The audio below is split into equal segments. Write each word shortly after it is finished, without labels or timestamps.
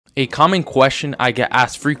A common question I get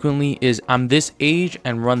asked frequently is, I'm this age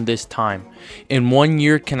and run this time. In 1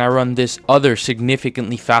 year, can I run this other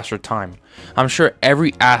significantly faster time? I'm sure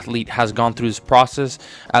every athlete has gone through this process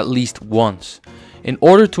at least once. In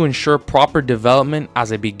order to ensure proper development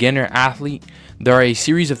as a beginner athlete, there are a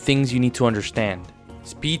series of things you need to understand.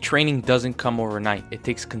 Speed training doesn't come overnight. It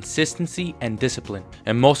takes consistency and discipline.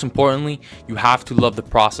 And most importantly, you have to love the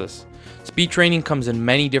process. Speed training comes in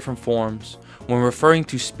many different forms. When referring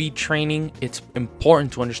to speed training, it's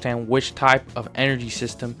important to understand which type of energy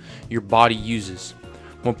system your body uses.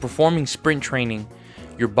 When performing sprint training,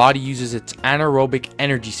 your body uses its anaerobic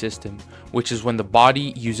energy system, which is when the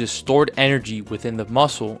body uses stored energy within the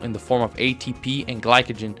muscle in the form of ATP and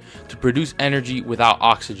glycogen to produce energy without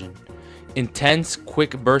oxygen. Intense,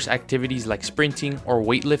 quick burst activities like sprinting or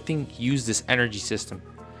weightlifting use this energy system.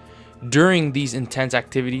 During these intense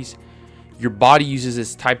activities, your body uses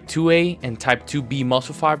its type 2A and type 2B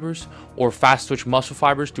muscle fibers or fast twitch muscle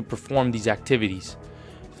fibers to perform these activities.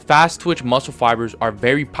 Fast twitch muscle fibers are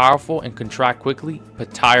very powerful and contract quickly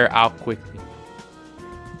but tire out quickly.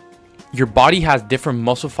 Your body has different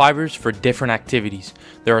muscle fibers for different activities.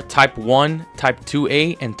 There are type 1, type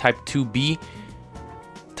 2A, and type 2B.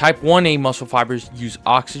 Type 1A muscle fibers use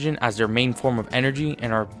oxygen as their main form of energy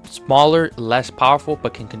and are smaller, less powerful,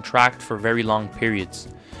 but can contract for very long periods.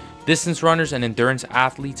 Distance runners and endurance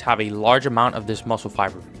athletes have a large amount of this muscle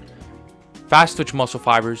fiber. Fast twitch muscle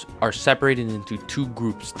fibers are separated into two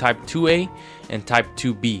groups, type 2A and type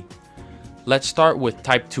 2B. Let's start with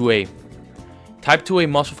type 2A. Type 2A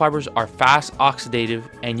muscle fibers are fast oxidative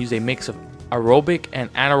and use a mix of aerobic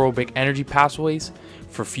and anaerobic energy pathways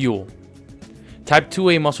for fuel. Type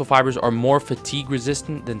 2A muscle fibers are more fatigue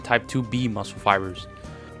resistant than type 2B muscle fibers.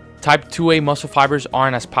 Type 2A muscle fibers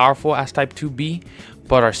aren't as powerful as type 2B,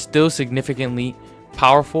 but are still significantly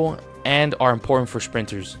powerful and are important for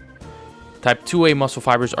sprinters. Type 2A muscle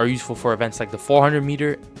fibers are useful for events like the 400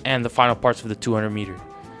 meter and the final parts of the 200 meter.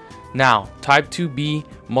 Now, type 2B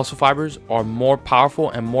muscle fibers are more powerful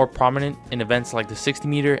and more prominent in events like the 60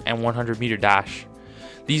 meter and 100 meter dash.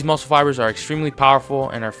 These muscle fibers are extremely powerful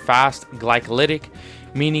and are fast glycolytic,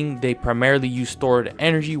 meaning they primarily use stored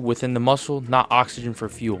energy within the muscle, not oxygen for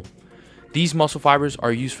fuel. These muscle fibers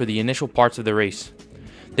are used for the initial parts of the race.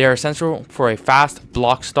 They are essential for a fast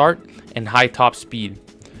block start and high top speed.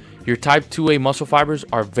 Your type 2A muscle fibers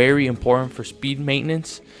are very important for speed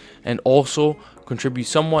maintenance and also contribute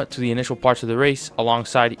somewhat to the initial parts of the race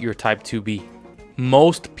alongside your type 2B.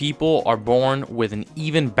 Most people are born with an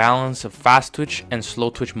even balance of fast twitch and slow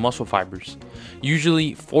twitch muscle fibers.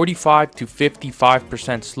 Usually 45 to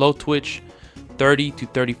 55% slow twitch, 30 to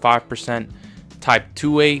 35% type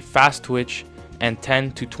 2A fast twitch, and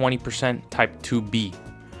 10 to 20% type 2B.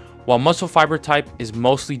 While muscle fiber type is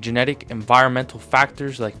mostly genetic, environmental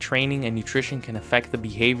factors like training and nutrition can affect the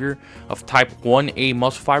behavior of type 1A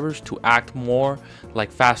muscle fibers to act more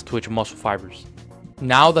like fast twitch muscle fibers.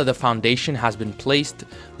 Now that the foundation has been placed,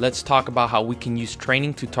 let's talk about how we can use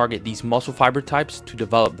training to target these muscle fiber types to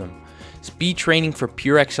develop them. Speed training for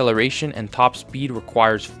pure acceleration and top speed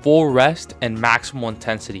requires full rest and maximal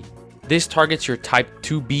intensity. This targets your type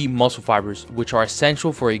 2B muscle fibers, which are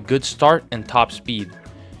essential for a good start and top speed.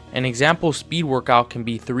 An example speed workout can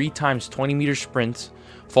be 3 times 20 meter sprints,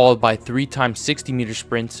 followed by 3 times 60 meter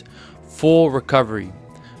sprints, full recovery,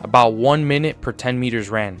 about 1 minute per 10 meters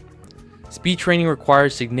ran. Speed training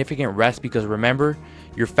requires significant rest because remember,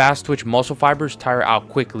 your fast twitch muscle fibers tire out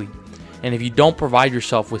quickly, and if you don't provide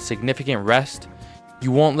yourself with significant rest,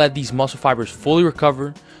 you won't let these muscle fibers fully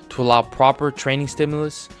recover to allow proper training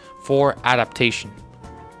stimulus for adaptation.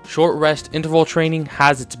 Short rest interval training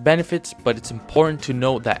has its benefits, but it's important to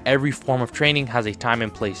note that every form of training has a time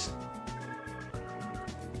and place.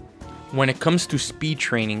 When it comes to speed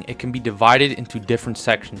training, it can be divided into different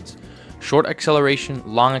sections: short acceleration,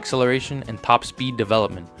 long acceleration, and top speed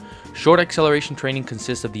development. Short acceleration training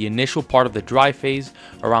consists of the initial part of the drive phase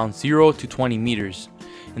around 0 to 20 meters.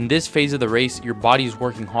 In this phase of the race, your body is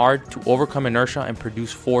working hard to overcome inertia and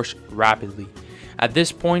produce force rapidly. At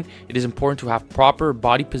this point, it is important to have proper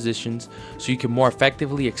body positions so you can more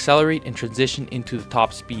effectively accelerate and transition into the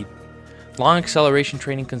top speed. Long acceleration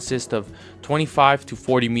training consists of 25 to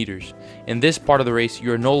 40 meters. In this part of the race,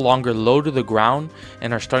 you are no longer low to the ground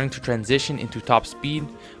and are starting to transition into top speed,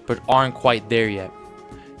 but aren't quite there yet.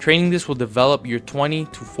 Training this will develop your 20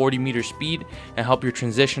 to 40 meter speed and help your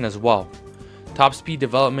transition as well. Top speed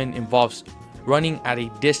development involves running at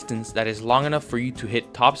a distance that is long enough for you to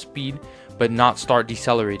hit top speed but not start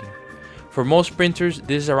decelerating. For most sprinters,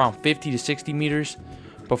 this is around 50 to 60 meters,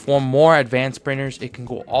 but for more advanced sprinters, it can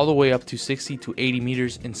go all the way up to 60 to 80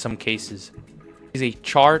 meters in some cases. is a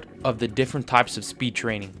chart of the different types of speed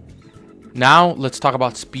training. Now let's talk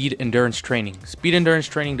about speed endurance training. Speed endurance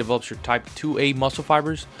training develops your type 2A muscle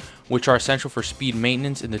fibers, which are essential for speed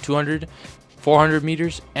maintenance in the 200, 400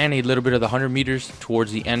 meters, and a little bit of the 100 meters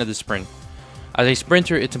towards the end of the sprint. As a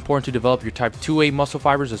sprinter, it's important to develop your type 2A muscle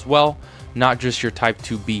fibers as well, not just your type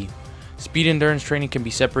 2B. Speed endurance training can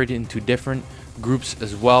be separated into different groups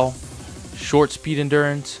as well: short speed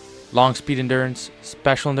endurance, long speed endurance,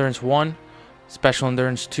 special endurance 1, special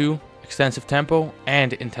endurance 2, extensive tempo,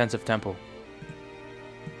 and intensive tempo.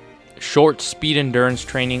 Short speed endurance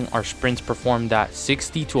training are sprints performed at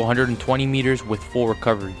 60 to 120 meters with full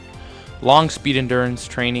recovery. Long speed endurance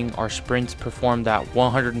training are sprints performed at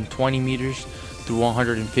 120 meters to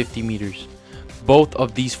 150 meters. Both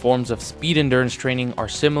of these forms of speed endurance training are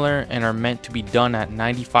similar and are meant to be done at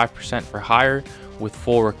 95% or higher with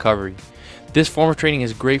full recovery. This form of training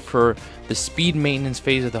is great for the speed maintenance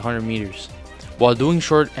phase of the 100 meters. While doing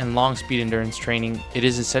short and long speed endurance training, it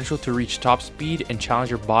is essential to reach top speed and challenge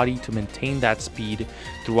your body to maintain that speed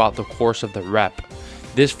throughout the course of the rep.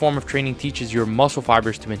 This form of training teaches your muscle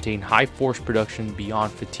fibers to maintain high force production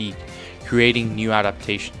beyond fatigue, creating new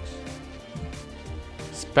adaptations.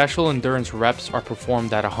 Special endurance reps are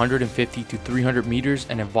performed at 150 to 300 meters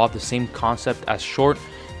and involve the same concept as short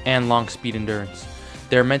and long speed endurance.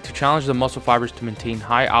 They are meant to challenge the muscle fibers to maintain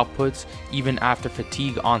high outputs even after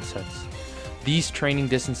fatigue onsets. These training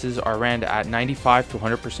distances are ran at 95 to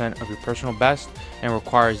 100% of your personal best and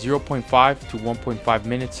require 0.5 to 1.5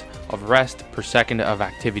 minutes of rest per second of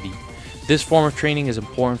activity. This form of training is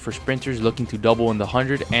important for sprinters looking to double in the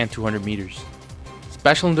 100 and 200 meters.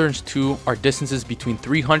 Special Endurance 2 are distances between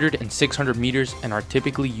 300 and 600 meters and are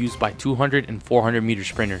typically used by 200 and 400 meter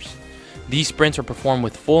sprinters. These sprints are performed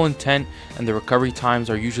with full intent and the recovery times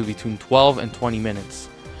are usually between 12 and 20 minutes.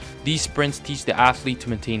 These sprints teach the athlete to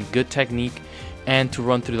maintain good technique and to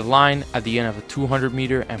run through the line at the end of a 200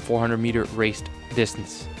 meter and 400 meter raced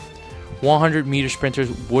distance. 100 meter sprinters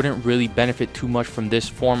wouldn't really benefit too much from this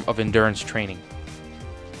form of endurance training.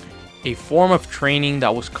 A form of training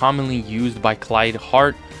that was commonly used by Clyde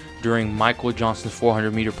Hart during Michael Johnson's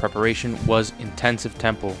 400 meter preparation was intensive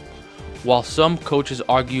tempo. While some coaches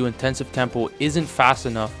argue intensive tempo isn't fast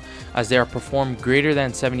enough as they are performed greater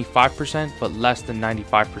than 75% but less than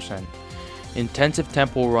 95%. Intensive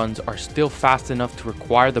tempo runs are still fast enough to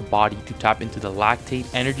require the body to tap into the lactate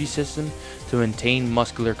energy system to maintain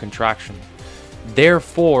muscular contraction.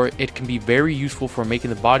 Therefore, it can be very useful for making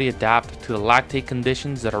the body adapt to the lactate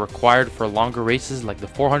conditions that are required for longer races like the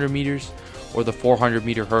 400 meters or the 400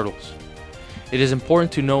 meter hurdles. It is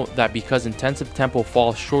important to note that because intensive tempo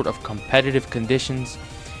falls short of competitive conditions,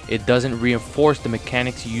 it doesn't reinforce the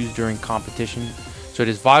mechanics used during competition, so it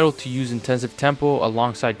is vital to use intensive tempo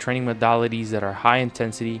alongside training modalities that are high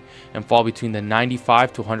intensity and fall between the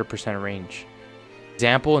 95 to 100% range.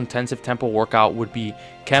 Example intensive tempo workout would be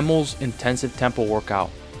Kemmel's intensive tempo workout.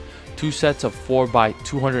 2 sets of 4 by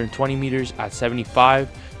 220 meters at 75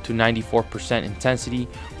 to 94% intensity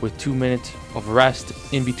with 2 minutes of rest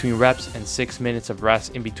in between reps and 6 minutes of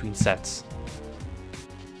rest in between sets.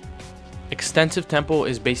 Extensive tempo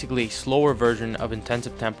is basically a slower version of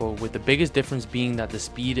intensive tempo, with the biggest difference being that the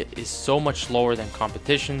speed is so much slower than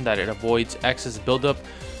competition that it avoids excess buildup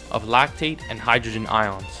of lactate and hydrogen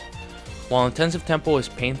ions. While intensive tempo is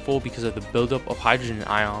painful because of the buildup of hydrogen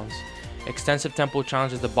ions, extensive tempo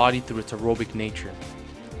challenges the body through its aerobic nature.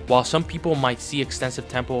 While some people might see extensive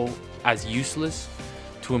tempo as useless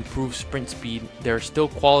to improve sprint speed, there are still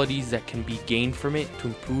qualities that can be gained from it to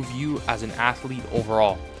improve you as an athlete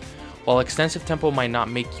overall. While extensive tempo might not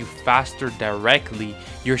make you faster directly,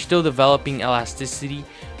 you're still developing elasticity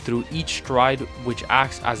through each stride, which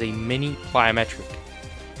acts as a mini plyometric.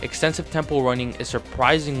 Extensive tempo running is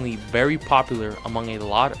surprisingly very popular among a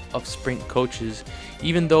lot of sprint coaches,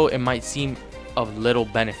 even though it might seem of little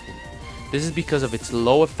benefit. This is because of its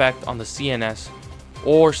low effect on the CNS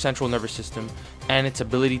or central nervous system and its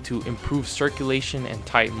ability to improve circulation and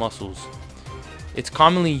tight muscles. It's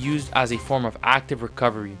commonly used as a form of active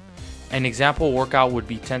recovery. An example workout would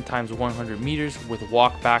be 10 times 100 meters with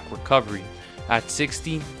walk back recovery at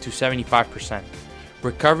 60 to 75%.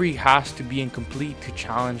 Recovery has to be incomplete to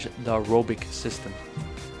challenge the aerobic system.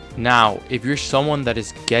 Now, if you're someone that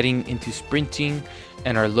is getting into sprinting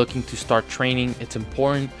and are looking to start training, it's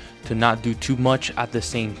important to not do too much at the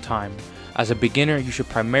same time. As a beginner, you should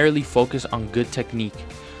primarily focus on good technique,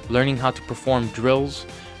 learning how to perform drills,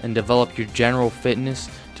 and develop your general fitness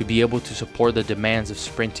to be able to support the demands of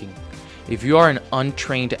sprinting. If you are an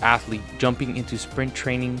untrained athlete, jumping into sprint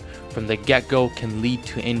training from the get-go can lead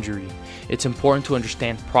to injury. It's important to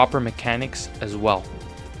understand proper mechanics as well.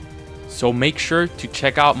 So make sure to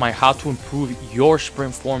check out my how to improve your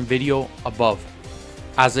sprint form video above.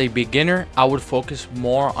 As a beginner, I would focus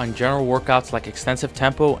more on general workouts like extensive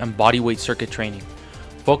tempo and bodyweight circuit training.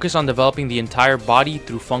 Focus on developing the entire body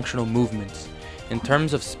through functional movements. In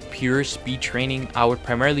terms of pure speed training, I would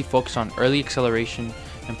primarily focus on early acceleration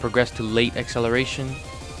and progress to late acceleration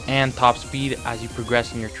and top speed as you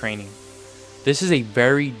progress in your training. This is a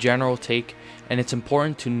very general take, and it's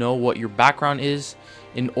important to know what your background is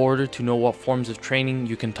in order to know what forms of training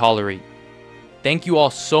you can tolerate. Thank you all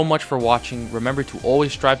so much for watching. Remember to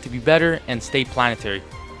always strive to be better and stay planetary.